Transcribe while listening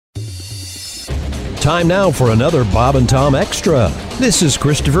Time now for another Bob and Tom Extra. This is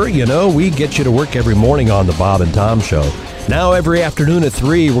Christopher. You know, we get you to work every morning on the Bob and Tom Show. Now every afternoon at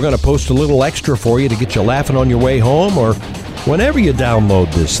 3, we're going to post a little extra for you to get you laughing on your way home or whenever you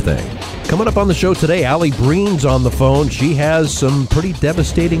download this thing. Coming up on the show today, Alli Breen's on the phone. She has some pretty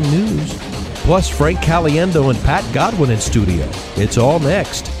devastating news. Plus, Frank Caliendo and Pat Godwin in studio. It's all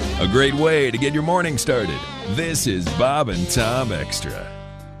next. A great way to get your morning started. This is Bob and Tom Extra.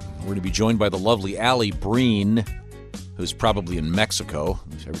 We're going to be joined by the lovely Alli Breen, who's probably in Mexico.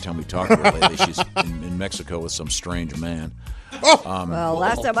 Every time we talk to her lately, she's in Mexico with some strange man. Well,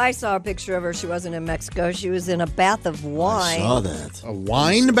 last time I saw a picture of her, she wasn't in Mexico. She was in a bath of wine. I saw that. A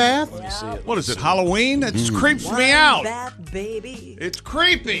wine bath? Yeah. What is it, Halloween? It creeps me out. Bath, baby. It's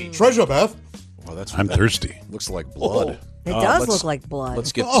creepy. Treasure bath. Well, I'm thirsty. Looks like blood. It does look like blood.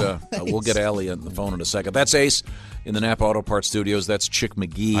 Let's get. We'll get Alli on the phone in a second. That's Ace in the Napa Auto Parts Studios. That's Chick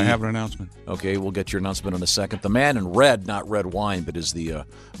McGee. I have an announcement. Okay, we'll get your announcement in a second. The man in red, not red wine, but is the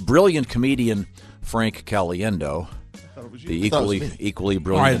brilliant comedian Frank Caliendo. The equally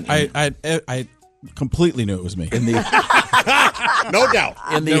brilliant. I completely knew it was me. In the No doubt.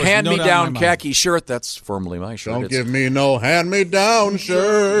 in the hand-me-down khaki shirt, that's firmly my shirt. Don't give me no hand-me-down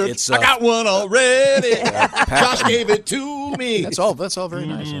shirt. It's, I got one already. Josh Gave it to me. That's all very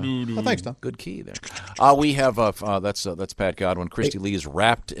nice. Oh, thanks, Tom. Good key there. We have that's Pat Godwin. Christy Lee is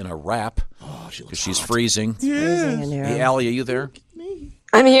wrapped in a wrap because she's freezing. Freezing in here. Hey, Alli, are you there?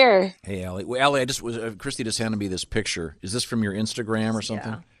 I'm here. Hey, Alli. Well, Alli, Christy just handed me this picture. Is this from your Instagram or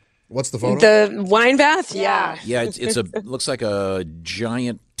something? Yeah. What's the photo? The wine bath? Yeah. Yeah, it's looks like a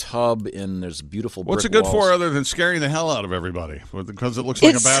giant tub, and there's beautiful brick What's it good walls. for other than scaring the hell out of everybody? Because it looks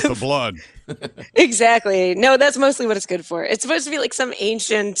like a bath of blood. Exactly. No, that's mostly what it's good for. It's supposed to be like some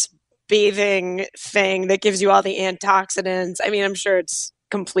ancient bathing thing that gives you all the antioxidants. I mean, I'm sure it's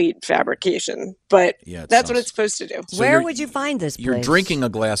complete fabrication, but Yeah, that's what it's supposed to do. So Where would you find this place? You're drinking a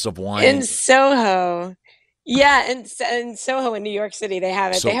glass of wine. In Soho. Yeah, in Soho in New York City, they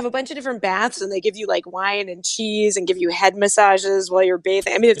have it. So- They have a bunch of different baths, and they give you like wine and cheese and give you head massages while you're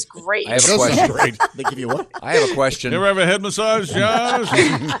bathing. I mean, it's great. I have a question. Great. They give you what? I have a question. You ever have a head massage, Josh?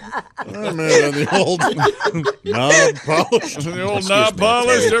 Oh, man, the old knob polish. The old knob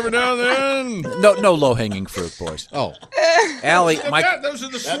polish every now and then. No low-hanging fruit, boys. Oh. Alli, Those are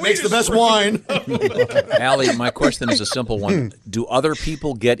the That makes the best wine. Alli, my question is a simple one. Do other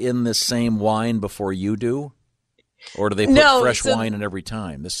people get in this same wine before you do? Or do they put fresh wine in every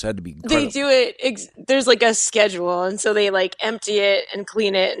time? This had to be incredible. They do it. There's like a schedule, and so they like empty it and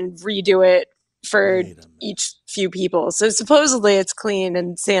clean it and redo it for each few people. So supposedly it's clean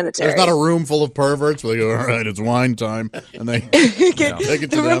and sanitary. There's not a room full of perverts where they go, all right, it's wine time. And they take it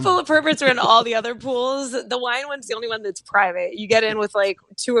to The room them. full of perverts are in all the other pools. The wine one's the only one that's private. You get in with like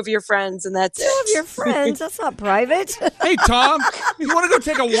 2 of your friends, and that's Two of your friends. That's not private. Hey, Tom, you want to go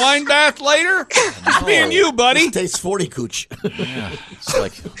take a wine bath later? Just me and you, buddy. Tastes 40 cooch. Yeah, it's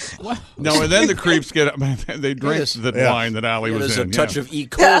like No, and then the creeps get up. They drink Yes. the wine that Alli was there's in. a touch of E.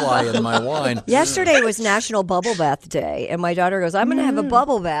 coli in my wine. Yesterday was National Bubble Bath Day, and my daughter goes, I'm going to have a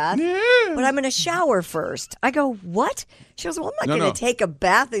bubble bath, but I'm going to shower first. I go, what? She goes, well, I'm not going to take a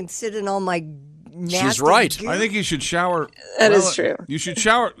bath and sit in all my nasty She's right. goo." I think you should shower. That is true. You should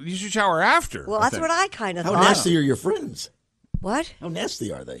shower. You should shower after. Well, that's what I kind of How thought. nasty are your friends? What? How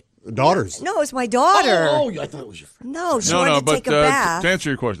nasty are they? Daughters. No, it's my daughter. Oh, I thought it was your friend. No, she wanted to take a bath. to answer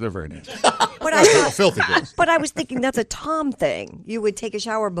your question, they're very nasty. But I thought, Filthy girls. but I was thinking that's a Tom thing. You would take a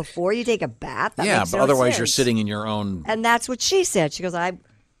shower before you take a bath. That Yeah, makes but no otherwise sense. you're sitting in your own. And that's what she said. She goes, I'm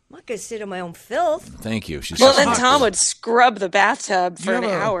not going to sit in my own filth. Thank you. She's Well, just- then Tom would scrub the bathtub for an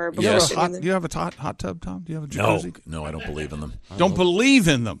hour before Yes. sitting in the- Do you have a hot tub, Tom? Do you have a no, jacuzzi? no, I don't believe in them. Don't believe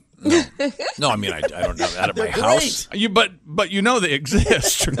in them. No, I mean I don't know that at my house. But you know they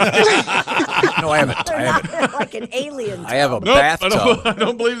exist. No, I haven't. They're like an alien. I have a Nope, bathtub. I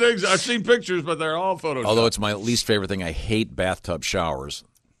don't believe they exist. I've seen pictures, but they're all photoshopped. Although it's my least favorite thing, I hate bathtub showers.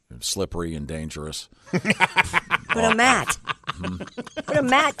 They're slippery and dangerous. Put a mat. Put a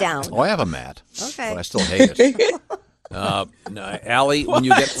mat down. Oh, I have a mat. Okay. But I still hate it. No, Alli, when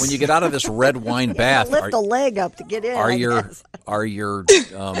you get out of this red wine bath, Lift the leg up to get in. I guess.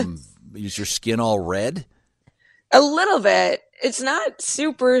 is your skin all red? A little bit. It's not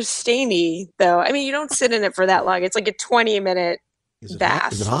super stainy, though. I mean, you don't sit in it for that long. It's like a 20-minute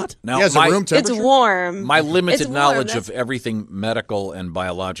bath. Is it hot? Now, Yeah, is it room temperature? It's warm. my limited It's warm, knowledge that's- of everything medical and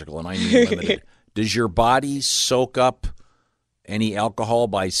biological, and I mean limited, does your body soak up any alcohol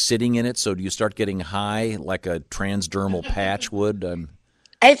by sitting in it? So do you start getting high like a transdermal patch would?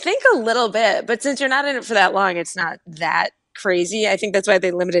 I think a little bit, but since you're not in it for that long, it's not that crazy. I think that's why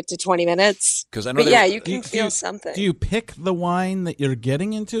they limit it to 20 minutes. Because I know. But yeah, you can feel something. Do you pick the wine that you're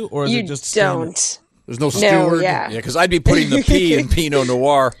getting into, or is you it just don't? standard? There's no steward. No, yeah. Yeah, because I'd be putting the P in Pinot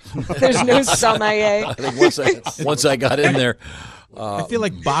Noir. There's no sommelier. I think once I got in there. I feel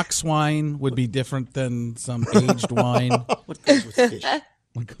like box wine would be different than some aged wine. What goes with fish?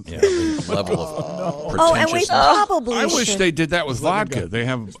 Yeah, the level of Oh, and we pretentiousness. probably I wish should. they did that with vodka. They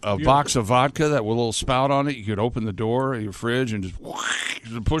have a box of vodka that with a little spout on it. You could open the door of your fridge and just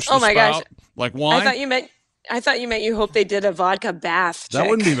push the Oh my spout gosh. like wine. I thought you meant you hope they did a vodka bath. That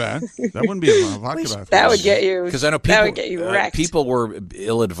wouldn't be bad. That wouldn't be a vodka bath. That would get you. Because I know people, that would get you wrecked. people were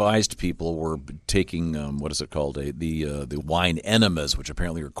ill-advised. People were taking what is it called? The wine enemas, which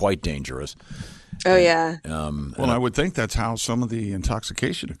apparently are quite dangerous. Oh yeah. Well, I would think that's how some of the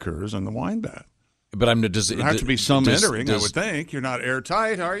intoxication occurs in the wine bath. But does There have to be some entering, I does- would think. You're not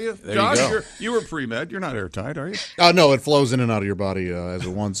airtight, are you? There Josh, you go. you were pre-med. You're not airtight, are you? No, it flows in and out of your body as it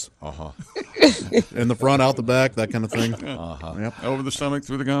wants. In the front, out the back, that kind of thing. Yep. Over the stomach,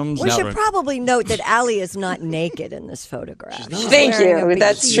 through the gums. We should Right. probably note that Allie is not naked in this photograph. She's Thank wearing a you.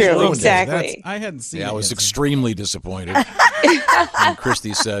 That's bikini. true. That's- Exactly. I hadn't seen. Yeah, it I was yet. extremely disappointed. And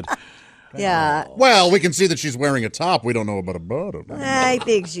Christy said, Yeah. Well, we can see that she's wearing a top. We don't know about a bottom. I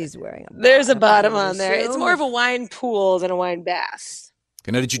think she's wearing a There's a bottom on there. It's assume. more of a wine pool than a wine bath.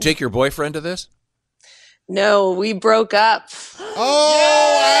 "Now, did you take your boyfriend to this?" No, we broke up.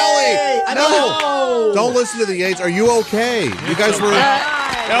 Oh, Allie! No! Don't listen to the Yates. Are you okay? You guys were...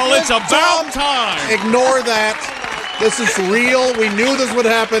 Hell, it's about time. Ignore that. This is real. We knew this would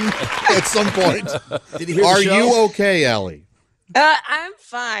happen at some point. Did you hear Are you okay, Allie? I'm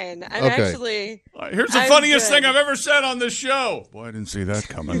fine. I'm Okay. actually. Here's the I'm funniest good. thing I've ever said on this show. Boy, I didn't see that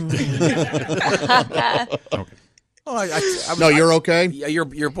coming. Okay. Oh, I No, you're okay? Yeah,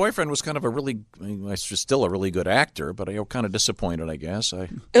 your boyfriend was kind of he's still a really good actor, but I'm kind of disappointed, I guess. Ugh,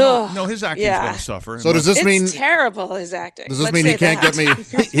 No, his acting's yeah. going to suffer. So does this It's mean... terrible, his acting. Does this Let's mean he say can't that.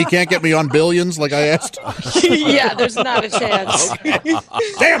 get me? He can't get me on Billions like I asked. Yeah, there's not a chance.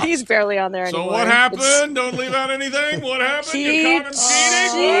 Damn. He's barely on there So anymore. what happened? Don't leave out anything. What happened? You caught him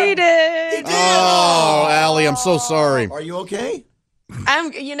cheating? cheated. Oh, Allie, I'm so sorry. Are you okay?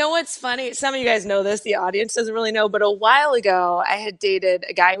 You know what's funny? Some of you guys know this. The audience doesn't really know. But a while ago, I had dated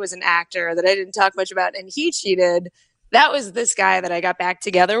a guy who was an actor that I didn't talk much about, and he cheated. That was this guy that I got back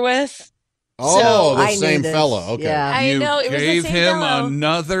together with. Oh, I the knew same this. fella. Okay. Yeah. I You know it was the gave same him fellow.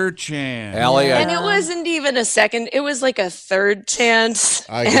 another chance. Allie, And it wasn't even a second. It was like a third chance.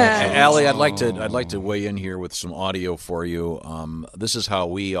 I got you. Allie, I'd like to weigh in here with some audio for you. This is how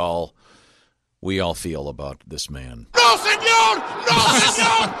we all feel about this man. No, senor! No,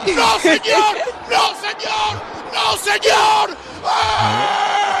 senor! No, senor! No, senor! No, senor!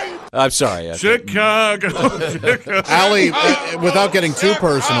 I'm sorry. Chicago. Allie, without getting too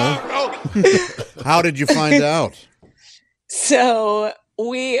personal, how did you find out? So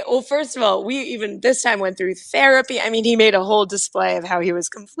first of all, we even this time went through therapy. I mean, he made a whole display of how he was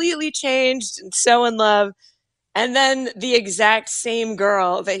completely changed and so in love. And then the exact same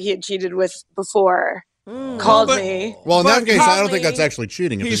girl that he had cheated with before called me. Well, in that case, I don't me. think that's actually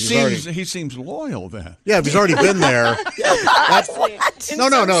cheating. If He seems loyal then. yeah, if he's already been there. Honestly, in No.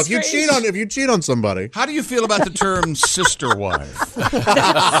 some If you strange- cheat on somebody, How do you feel about the term sister wife?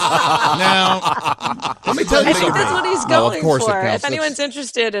 Now, let me tell I think that's what he's No, of going course it for. counts. If anyone's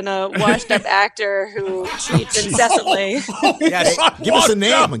interested in a washed-up actor who cheats incessantly, yes. Give us a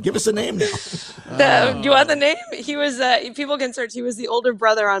name. Give us a name now. do you want the name? He was. People can search. He was the older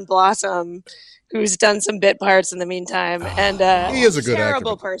brother on Blossom, who's done some bit parts in the meantime, and He is a good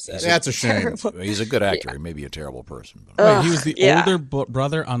terrible actor. person. That's a shame. Terrible. He's a good actor. He may be a terrible person. But Wait, he was the yeah. older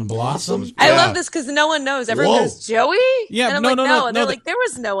brother on Blossom. I Yeah. love this because no one knows. Everyone Whoa. goes, Joey? Yeah, and I'm no, like, no, no. no, And they're no, like, there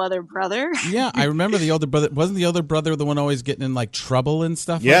was no other brother. Yeah, I remember the older brother. Wasn't the older brother the one always getting in like trouble and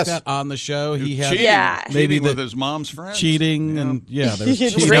stuff Yes. like that on the show? He had cheating, Yeah. maybe cheating with the his mom's friends. cheating and there was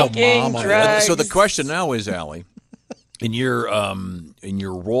cheating. Drinking, mom. drugs. So the question now is, Allie, in your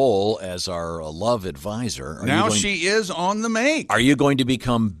role as our love advisor, She is on the make. are you going to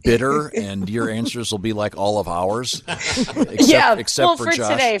become bitter, and your answers will be like all of ours? Except well, for for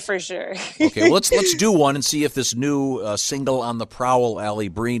Josh. today, for sure. Okay, well, let's do one and see if this new single on the prowl, Allie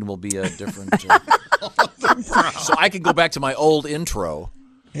Breen, will be a different. So I can go back to my old intro.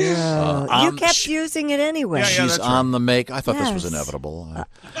 Yeah. You kept using it anyway. She's on the make. I thought this was Yes. inevitable.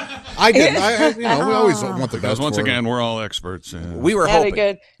 I did. We always want the best. Because once for it. again, we're all experts. We were That'd be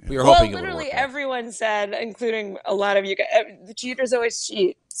hoping. good. We were Well, hoping it would literally work out. everyone said, including a lot of you guys, the cheaters always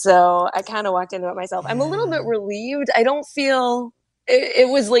cheat. So I kind of walked into it myself. I'm a little bit relieved. I don't feel it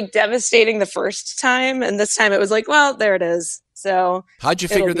was like devastating the first time, and this time it was like, well, there it is. So how'd you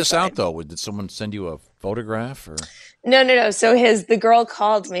figure this out, though? Did someone send you a photograph? Or No. So the girl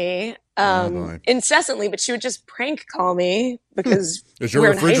called me incessantly, but she would just prank call me because is your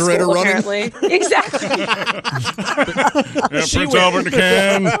we're refrigerator in high school, running? apparently. Exactly. Prince Albert the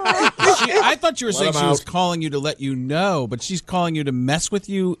can. I thought you were saying she was calling you to let you know, but she's calling you to mess with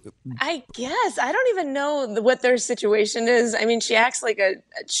you. I guess I don't even know what their situation is. I mean, she acts like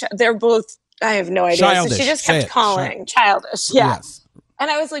they're both. I have no idea. Childish. So she just kept calling. Childish. Yeah. Yes. And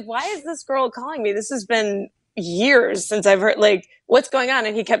I was like, why is this girl calling me? This has been years since I've heard, like, what's going on?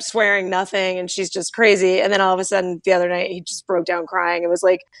 And he kept swearing nothing, and she's just crazy. And then all of a sudden the other night he just broke down crying. It was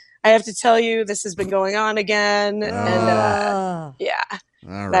like, I have to tell you, this has been going on again. And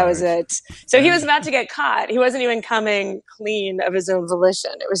that was it. So he was about to get caught. He wasn't even coming clean of his own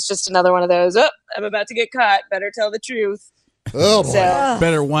volition. It was just another one of those, I'm about to get caught. Better tell the truth. Oh, boy. So,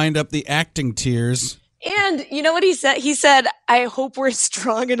 better wind up the acting tears. And you know what he said? He said, I hope we're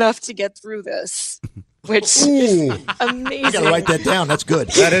strong enough to get through this. Which is amazing. I got to write that down. That's good.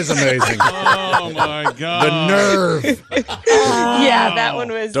 That is amazing. Oh, my God. The nerve. Yeah, that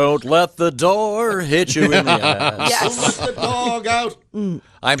one was. Don't let the door hit you in the ass. Yes. Let the dog out.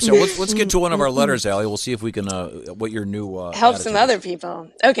 I'm sorry. Let's get to one of our letters, Allie. We'll see if we can, what your new help attitude some is. other people.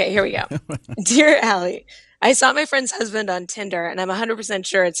 Okay, here we go. Dear Allie, I saw my friend's husband on Tinder, and I'm 100%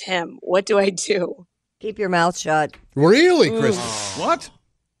 sure it's him. What do I do? Keep your mouth shut. Really, Chris? What?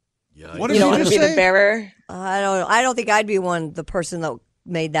 Yeah, What You did don't you want to just be say? the bearer. I don't think I'd be the person that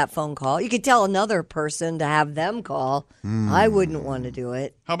made that phone call. You could tell another person to have them call. I wouldn't want to do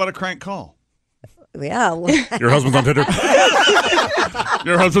it. How about a crank call? Yeah. Your husband's on Tinder.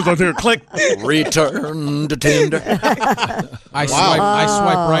 Your husband's on Tinder. Click. Return to Tinder. I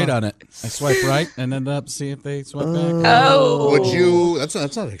swipe right on it. I swipe right and end up see if they swipe back. Oh. Would you? That's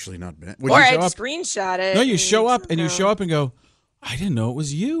not actually not bad. Would Or you I'd show up? screenshot it. No, you show up and go, I didn't know it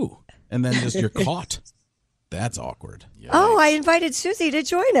was you. And then just you're caught. That's awkward. Oh, I invited Susie to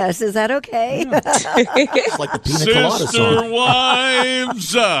join us. Is that okay? It's like the pina colada Sister song.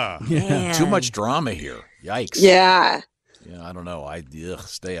 wives. Yeah. Too much drama here. Yikes. Yeah. Yeah, I don't know.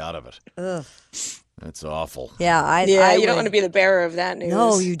 Stay out of it. Ugh. That's awful. Yeah, I You would. don't want to be the bearer of that news.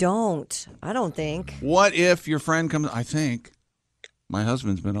 No, you don't. I don't think. What if your friend comes, I think my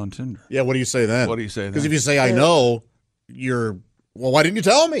husband's been on Tinder. Yeah. What do you say then? What do you say then? Because if you say I know, well, why didn't you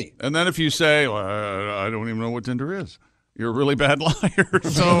tell me? And then if you say, well, I don't even know what Tinder is, you're a really bad liar.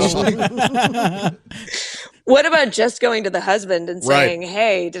 So What about just going to the husband and saying,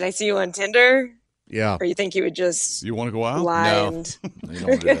 hey, did I see you on Tinder? Yeah. Or you think he would just you want to go out? blind? You don't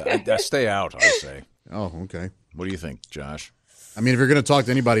want to do that. Stay out, I say. Oh, okay. What do you think, Josh? I mean, if you're going to talk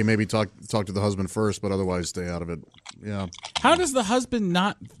to anybody, maybe talk to the husband first, but otherwise stay out of it. Yeah. How does the husband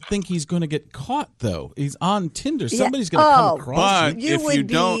not think he's going to get caught, though? He's on Tinder. Somebody's going to come across But you. if you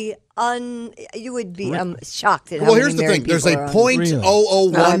don't, You would be shocked at how Well, many here's the married thing. There's people a are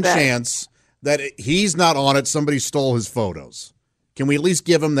on. .001 I bet. chance that he's not on it. Somebody stole his photos. Can we at least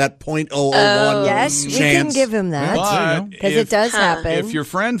give him that .001 Yes, we can chance? give him that but because it does happen. if your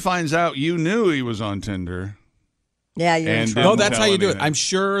friend finds out you knew he was on Tinder, yeah, you're in and trouble. No, that's how you do it. anything. I'm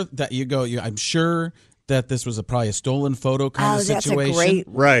sure that you go. I'm sure that this was probably a stolen photo kind Oh, of that's a situation. great.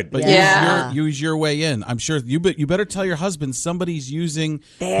 Right. But Yeah. use your way in. I'm sure you better tell your husband somebody's using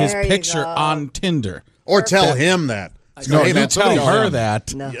his There you picture go. on Tinder. Or tell him that. No, Hey, you man, tell somebody her on.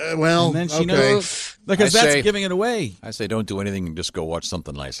 that. No. Yeah, well, And then she okay. knows. Because I that's say- giving it away. I say don't do anything and just go watch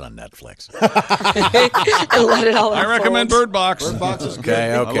something nice on Netflix. And let it all I recommend unfold. Bird Box. Bird Box is good.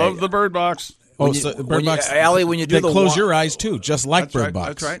 Okay, I okay. love the Bird Box. Oh, so Bird Box. Allie, when you do they the close wa- your eyes too, just like That's Bird right. Box.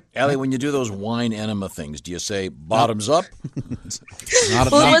 That's right. Allie, when you do those wine enema things, do you say bottoms up?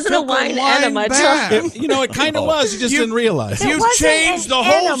 Well, it wasn't a took a wine wine enema. bath. John. You know, it kind of was. You just didn't realize. You've wasn't changed the an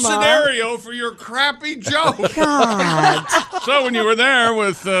whole enema. scenario for your crappy joke. God. So when you were there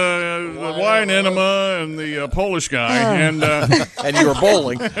with the wine enema and the Polish guy, and And you were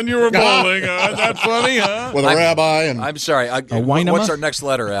bowling. and you were bowling, isn't that funny, huh? With a rabbi and I'm sorry. wine What's enema? our next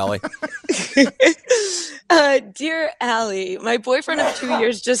letter, Allie? Dear Allie, my boyfriend of 2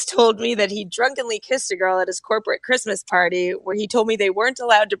 years just told me that he drunkenly kissed a girl at his corporate Christmas party where he told me they weren't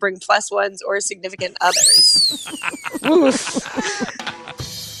allowed to bring plus ones or significant others. Oof.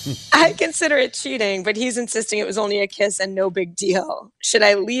 I consider it cheating, but he's insisting it was only a kiss and no big deal. Should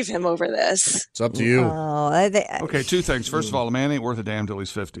I leave him over this? it's up to you. Okay, two things. First of all, a man ain't worth a damn till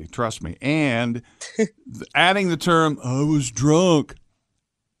he's 50. Trust me. And adding the term, I was drunk,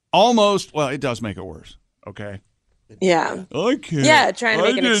 almost, well, it does make it worse. Okay? Yeah. I can't. Yeah, trying to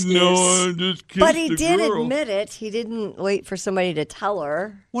make an excuse. I just kissed But he the did girl. admit it. He didn't wait for somebody to tell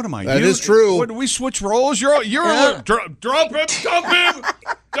her. What am I? That is true. What, do we switch roles? You're drop him, dump him,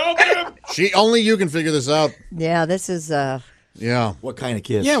 dump him. Only you can figure this out. Yeah, this is Yeah. What kind of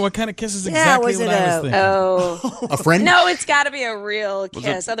kiss? Yeah, what kind of kiss is Yeah, exactly was what it I was a- thinking. Oh. A friend? No, it's got to be a real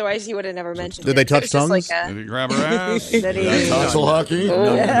kiss. Otherwise, he would have never mentioned it. Did they touch It was just tongues? Did he grab her ass? That he- Tonsil hockey?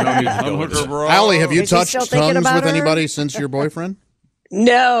 Unhook her bra. Allie, have you Is he touched still thinking tongues about with her? anybody since your boyfriend?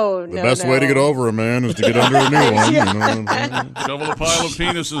 No, The best way to get over a man is to get under a new one. You know? Double a pile of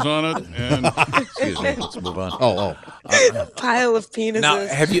penises on it, and Excuse me. Let's move on. Oh. pile of penises. Now,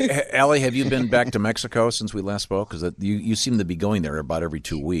 Allie, have you been back to Mexico since we last spoke? Because you seem to be going there about every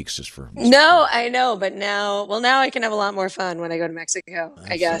 2 weeks, just for. No, I know, but now I can have a lot more fun when I go to Mexico,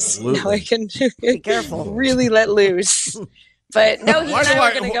 I guess. Now I can Be careful. really let loose. But no, he Why and do I were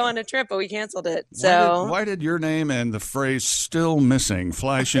I- going to go on a trip, but we canceled it. So why did your name and the phrase "still missing"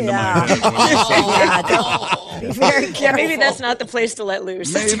 flash into Yeah. my head? When you said Yeah, don't be very careful. yeah, maybe that's not the place to let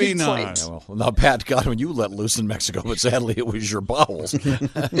loose. That's a Maybe good not. point. Yeah, well, now, Pat, God, when you let loose in Mexico, but sadly it was your bowels.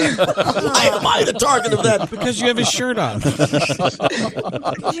 Why am I the target of that? Because you have his shirt on.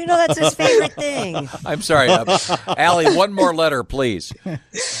 You know that's his favorite thing. I'm sorry. Allie, one more letter, please.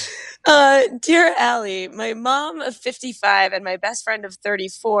 Dear Allie, my mom of 55 and my best friend of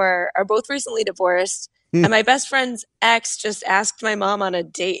 34 are both recently divorced, and my best friend's ex just asked my mom on a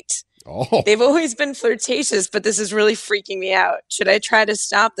date. Oh. They've always been flirtatious, but this is really freaking me out. Should I try to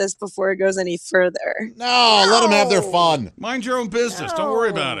stop this before it goes any further? No, let them have their fun. Mind your own business. Don't worry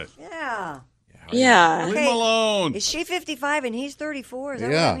about it. Yeah. Yeah. Leave Okay. him alone. Is she 55 and he's 34? Is that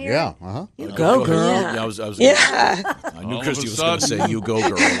what Yeah, I'm hearing? yeah. Uh-huh. You go, girl. Yeah. I was Yeah. I knew All of Christy a was going to sudden- say, "You go,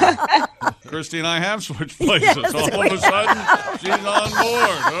 girl." Christy and I have switched places. All of a sudden, she's on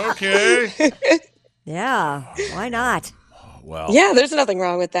board. Okay. Yeah. Why not? Well, Yeah, there's nothing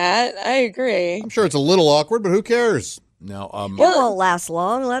wrong with that. I agree. I'm sure it's a little awkward, but who cares? no. It won't last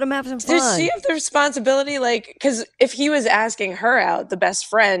long. Let him have some fun. Does she have the responsibility? Like, because if he was asking her out, the best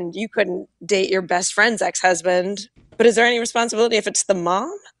friend, you couldn't date your best friend's ex-husband. But is there any responsibility if it's the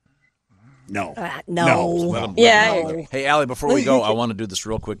mom? No. No. Yeah, I agree. Hey, Allie, before we go, I want to do this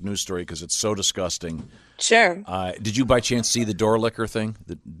real quick news story because it's so disgusting. Sure. Did you by chance see the door licker thing?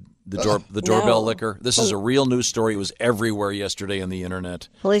 The doorbell No. licker? This is a real news story. It was everywhere yesterday on the internet.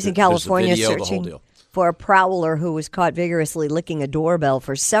 Police in There's a California video, the whole searching deal. for a prowler who was caught vigorously licking a doorbell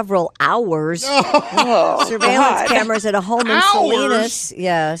for several hours. Oh, Surveillance God. cameras at a home in Salinas,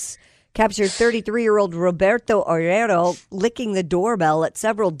 yes, captured 33-year-old Roberto Herrero licking the doorbell at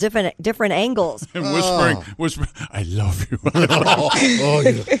several different angles. And whispering, I love you.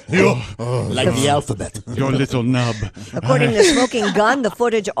 Like the alphabet. Your little nub. According to Smoking Gun, the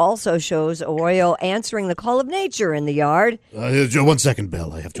footage also shows Arroyo answering the call of nature in the yard. 1 second,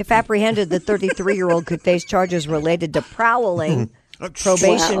 Bill. I have to. If apprehended, the 33-year-old could face charges related to prowling,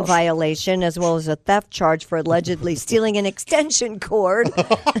 probation Wow. violation, as well as a theft charge for allegedly stealing an extension cord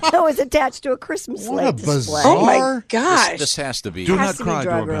that was attached to a Christmas What a light display. bizarre- Oh, my gosh. This has to be. Do Has not to be cry,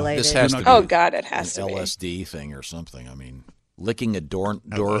 drug doorbell. related. This has to be. Oh, God, it has an to be. LSD thing or something. I mean, licking a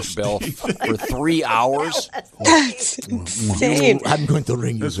doorbell for 3 hours. That's insane. I'm going to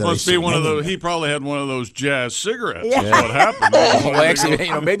ring you This very must be soon. one of those. He probably had one of those jazz cigarettes. Yeah. That's what happened. Well,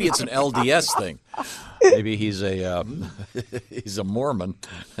 actually, maybe it's an LDS thing. Maybe he's a Mormon.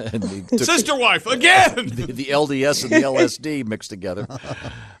 And he took Sister wife again. the LDS and the LSD mixed together.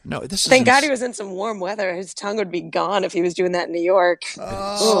 No, this is Thank God he was in some warm weather. His tongue would be gone if he was doing that in New York.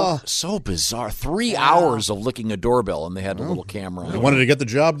 so bizarre. 3 hours of licking a doorbell, and they had a little camera. I wanted to get the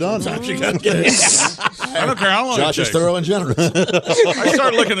job done. I don't care how long Josh it is takes. thorough and generous. I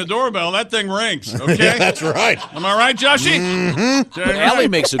start licking the doorbell, that thing rings. Okay, That's right. am I right, Joshy? But Allie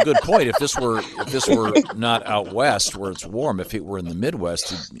makes a good point. If this were not out west where it's warm, if it were in the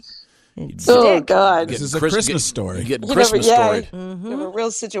Midwest, you'd Oh, God. This is a Christmas story. You get You Christmas never- story. You have a real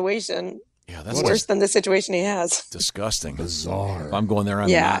situation. Yeah, that's Worse than the situation he has. disgusting. Bizarre. If I'm going there, I'm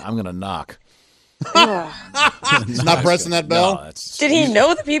going to knock. He's not pressing that bell? No, that's, Did he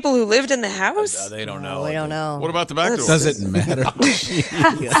know the people who lived in the house? they don't know. We don't know. What about the back door? Does it matter?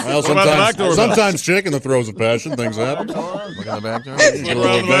 Well, about the back door? sometimes chick in the throes of passion, things happen. Look at the back door. Look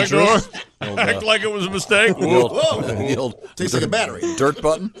around the back door. Act like it was a mistake. The old Tastes like a battery. dirt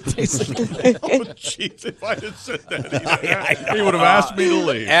button. Oh, jeez, if I had said that, he would have asked me to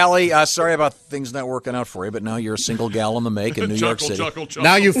leave. Allie, sorry about things not working out for you, but now you're a single gal in the make in New York City. Chuckle.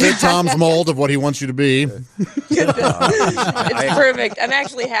 Now you fit Tom's mold of what he wants wants you to be. It's perfect. I'm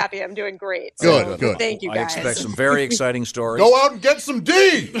actually happy. I'm doing great. So Good. Thank you, I guys. expect some very exciting stories. Go out and get some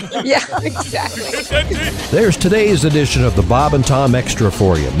D. Yeah, exactly. There's today's edition of the Bob and Tom Extra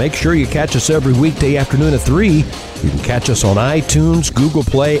for you. Make sure you catch us every weekday afternoon at 3. You can catch us on iTunes, Google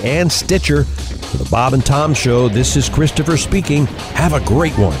Play, and Stitcher. For the Bob and Tom Show, this is Christopher speaking. Have a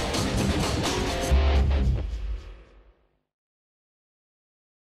great one.